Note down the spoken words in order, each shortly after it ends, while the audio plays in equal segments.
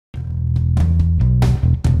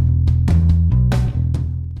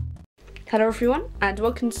Hello everyone, and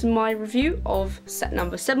welcome to my review of set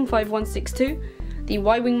number 75162, the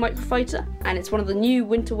Y-Wing Microfighter, and it's one of the new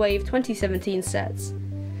Winter Wave 2017 sets.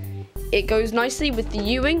 It goes nicely with the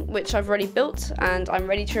U-Wing, which I've already built and I'm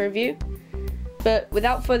ready to review. But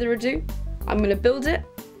without further ado, I'm going to build it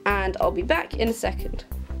and I'll be back in a second.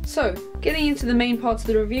 So, getting into the main part of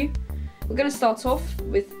the review, we're going to start off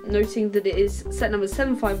with noting that it is set number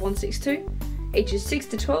 75162, ages 6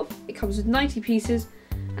 to 12, it comes with 90 pieces,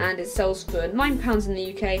 and it sells for £9 in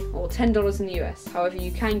the UK or $10 in the US. However,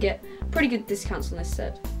 you can get pretty good discounts on this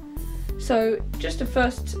set. So, just a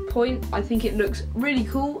first point, I think it looks really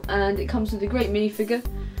cool and it comes with a great minifigure,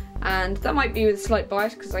 and that might be with a slight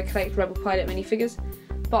bias because I collect Rebel Pilot minifigures,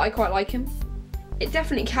 but I quite like him. It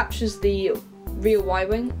definitely captures the real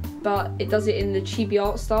Y-Wing, but it does it in the chibi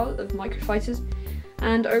art style of Microfighters,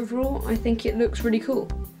 and overall I think it looks really cool.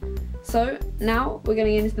 So now we're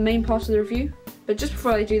getting into the main part of the review, but just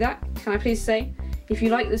before I do that, can I please say, if you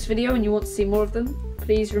like this video and you want to see more of them,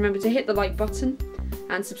 please remember to hit the like button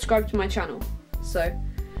and subscribe to my channel. So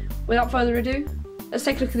without further ado, let's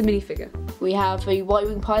take a look at the minifigure. We have a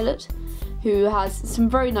Y-Wing pilot who has some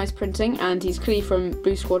very nice printing, and he's clearly from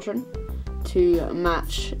Blue Squadron to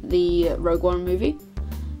match the Rogue One movie.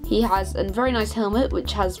 He has a very nice helmet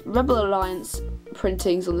which has Rebel Alliance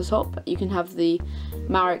printings on the top. You can have the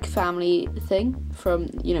Marek family thing from,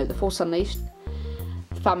 the Force Unleashed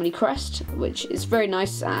family crest, which is very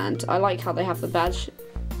nice, and I like how they have the badge.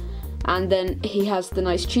 And then he has the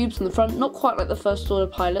nice tubes on the front, not quite like the First Order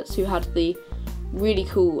pilots who had the really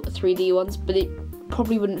cool 3D ones, but it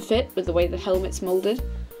probably wouldn't fit with the way the helmet's moulded.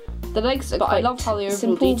 The legs are quite, I love how the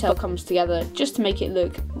overall detail comes together just to make it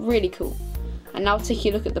look really cool. And now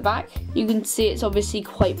taking a look at the back, you can see it's obviously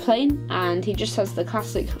quite plain, and he just has the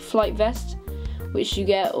classic flight vest, which you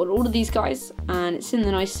get on all of these guys, and it's in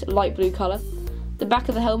the nice light blue colour. The back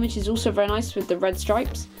of the helmet is also very nice with the red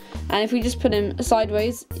stripes, and if we just put him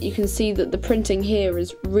sideways, you can see that the printing here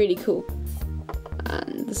is really cool.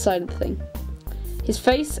 And the side of the thing. His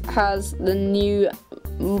face has the new,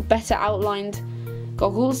 better outlined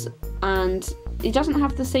goggles, and it doesn't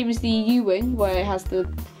have the same as the U-Wing where it has the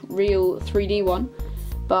real 3D one,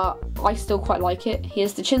 but I still quite like it. He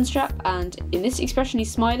has the chin strap, and in this expression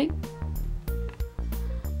he's smiling,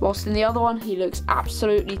 whilst in the other one he looks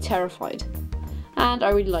absolutely terrified, and I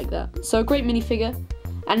really like that. So a great minifigure.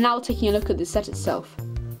 And now taking a look at the set itself.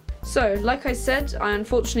 So like I said, I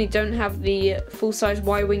unfortunately don't have the full-size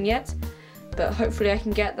Y-Wing yet, but hopefully I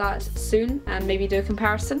can get that soon and maybe do a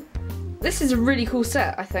comparison. This is a really cool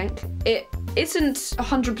set, I think. It isn't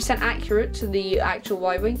 100% accurate to the actual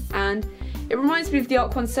Y-Wing, and it reminds me of the Arc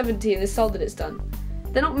 170 in the style that it's done.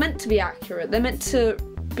 They're not meant to be accurate, they're meant to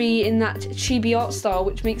be in that chibi art style,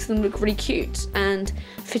 which makes them look really cute and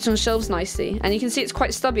fit on shelves nicely. And you can see it's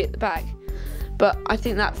quite stubby at the back, but I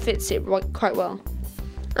think that fits it quite well.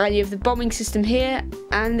 And you have the bombing system here,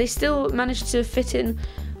 and they still managed to fit in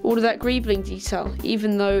all of that greebling detail,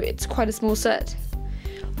 even though it's quite a small set.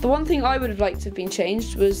 The one thing I would have liked to have been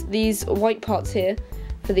changed was these white parts here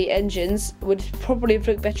for the engines would probably have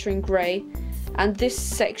looked better in grey, and this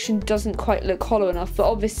section doesn't quite look hollow enough, but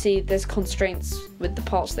obviously there's constraints with the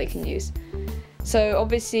parts they can use. So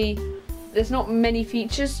obviously there's not many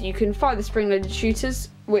features. You can fire the spring-loaded shooters,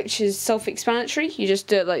 which is self-explanatory. You just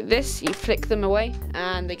do it like this, you flick them away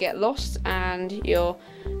and they get lost and you're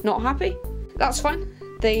not happy. That's fine,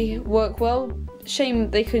 they work well. Shame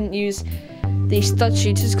they couldn't use the stud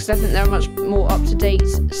shooters, because I think they're a much more up-to-date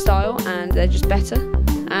style and they're just better.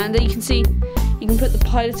 And then you can see you can put the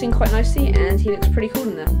pilot in quite nicely, and he looks pretty cool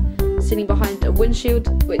in there, sitting behind a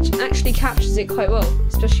windshield, which actually captures it quite well,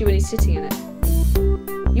 especially when he's sitting in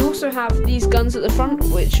it. You also have these guns at the front,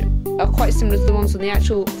 which are quite similar to the ones on the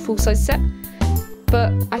actual full-size set,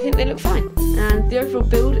 but I think they look fine, and the overall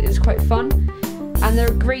build is quite fun, and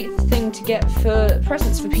they're a great thing to get for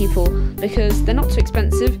presents for people because they're not too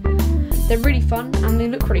expensive, they're really fun, and they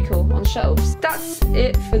look pretty cool on shelves. That's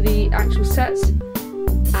it for the actual sets,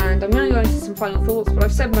 and I'm going to go into some final thoughts, but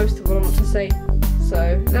I've said most of what I want to say,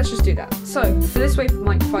 so let's just do that. So for this wave of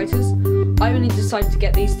Microfighters, I only decided to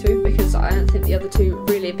get these two because I don't think the other two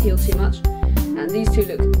really appeal too much, and these two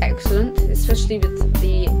look excellent, especially with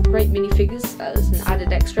the great minifigures as an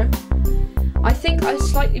added extra. I think I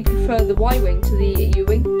slightly prefer the Y-Wing to the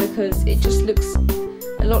U-Wing because it just looks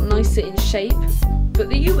a lot nicer in shape, but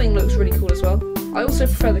the U-Wing looks really cool as well. I also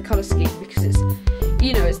prefer the colour scheme because it's,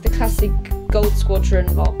 it's the classic Gold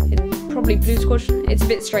Squadron, well, in probably Blue Squadron. It's a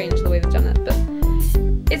bit strange the way they've done it, but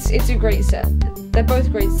it's a great set. They're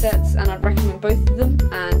both great sets, and I'd recommend both of them,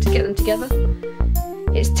 and to get them together.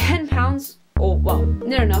 It's £10 or well,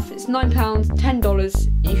 near enough. It's £9,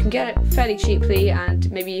 $10. You can get it fairly cheaply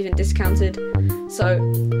and maybe even discounted. So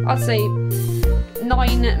I'd say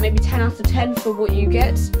 9, maybe 10 out of 10 for what you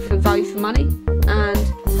get for value for money.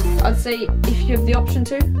 And I'd say if you have the option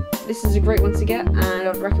to, this is a great one to get, and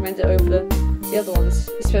I'd recommend it over the other ones,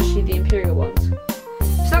 especially the Imperial ones.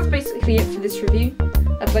 So that's basically it for this review.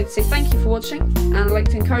 I'd like to say thank you for watching, and I'd like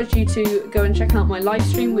to encourage you to go and check out my live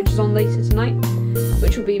stream, which is on later tonight,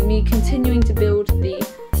 which will be me continuing to build the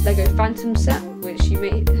Lego Phantom set, which you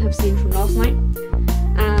may have seen from last night.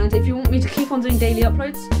 And if you want me to keep on doing daily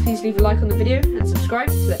uploads, please leave a like on the video and subscribe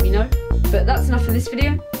to let me know. But that's enough for this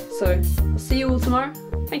video, so I'll see you all tomorrow.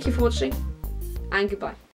 Thank you for watching, and goodbye.